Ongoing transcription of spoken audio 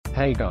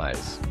Hey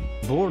guys.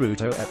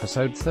 Boruto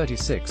episode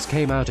 36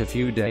 came out a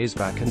few days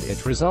back and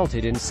it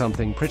resulted in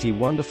something pretty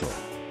wonderful.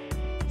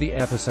 The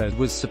episode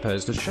was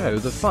supposed to show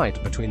the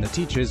fight between the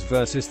teachers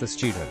versus the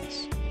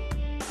students.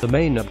 The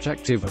main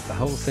objective of the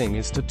whole thing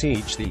is to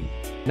teach the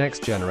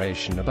next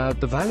generation about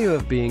the value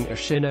of being a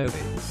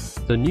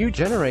shinobi. The new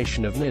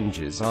generation of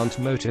ninjas aren't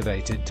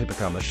motivated to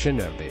become a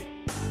shinobi.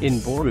 In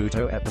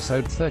Boruto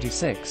episode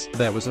 36,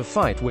 there was a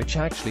fight which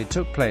actually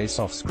took place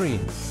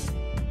off-screen.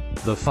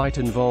 The fight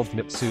involved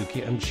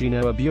Mitsuki and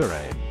Shino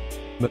Abure.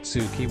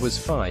 Mitsuki was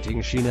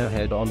fighting Shino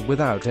head-on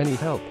without any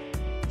help.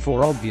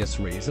 For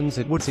obvious reasons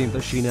it would seem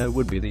that Shino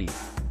would be the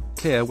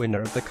clear winner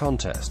of the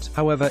contest,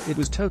 however it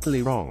was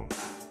totally wrong.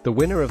 The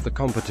winner of the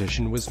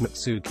competition was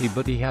Mitsuki,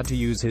 but he had to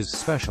use his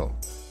special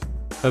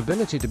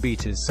ability to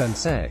beat his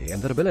sensei,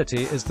 and that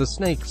ability is the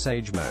Snake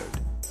Sage mode.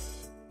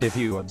 If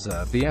you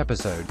observe the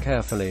episode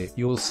carefully,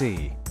 you'll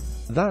see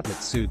that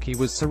Mitsuki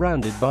was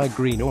surrounded by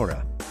green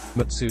aura.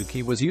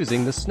 Mitsuki was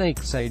using the Snake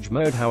Sage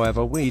mode,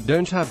 however we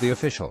don't have the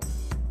official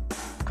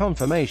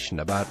confirmation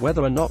about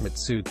whether or not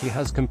Mitsuki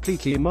has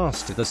completely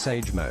mastered the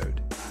Sage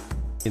mode.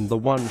 In the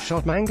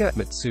one-shot manga,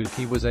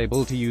 Mitsuki was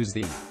able to use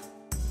the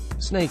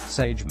Snake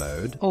Sage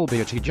mode,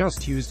 albeit he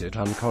just used it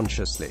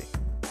unconsciously.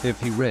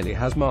 If he really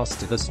has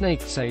mastered the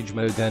Snake Sage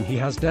mode, then he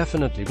has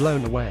definitely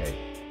blown away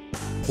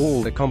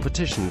all the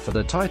competition for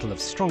the title of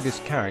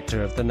strongest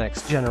character of the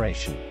next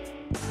generation.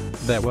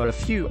 There were a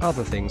few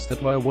other things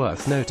that were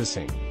worth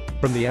noticing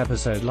from the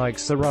episode, like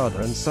Sarada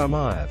and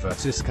Sumaya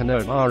vs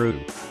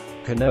Konohamaru.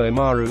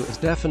 Konohamaru is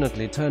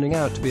definitely turning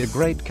out to be a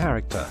great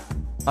character.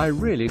 I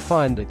really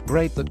find it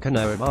great that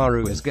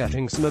Konohamaru is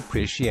getting some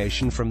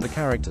appreciation from the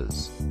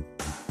characters.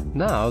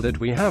 Now that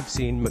we have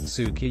seen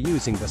Mitsuki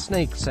using the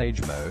Snake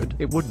Sage mode,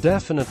 it would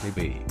definitely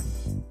be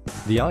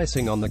the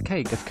icing on the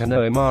cake if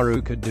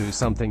Konohamaru could do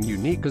something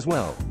unique as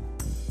well.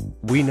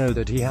 We know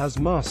that he has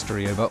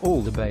mastery over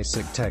all the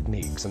basic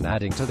techniques, and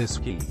adding to this,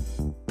 he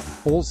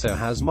also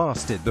has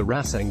mastered the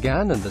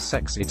Rasengan and the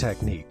sexy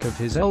technique of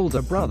his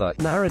older brother,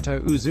 Naruto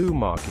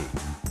Uzumaki.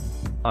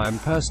 I'm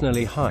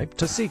personally hyped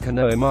to see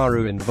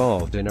Konohamaru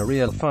involved in a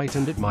real fight,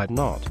 and it might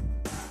not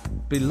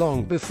be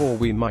long before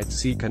we might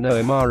see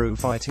Konohamaru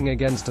fighting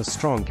against a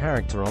strong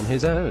character on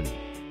his own.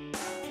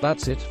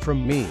 That's it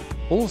from me.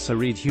 Also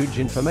read huge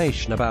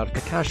information about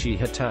Kakashi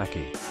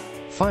Hatake.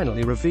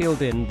 Finally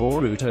revealed in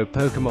Boruto,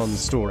 Pokemon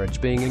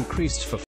storage being increased for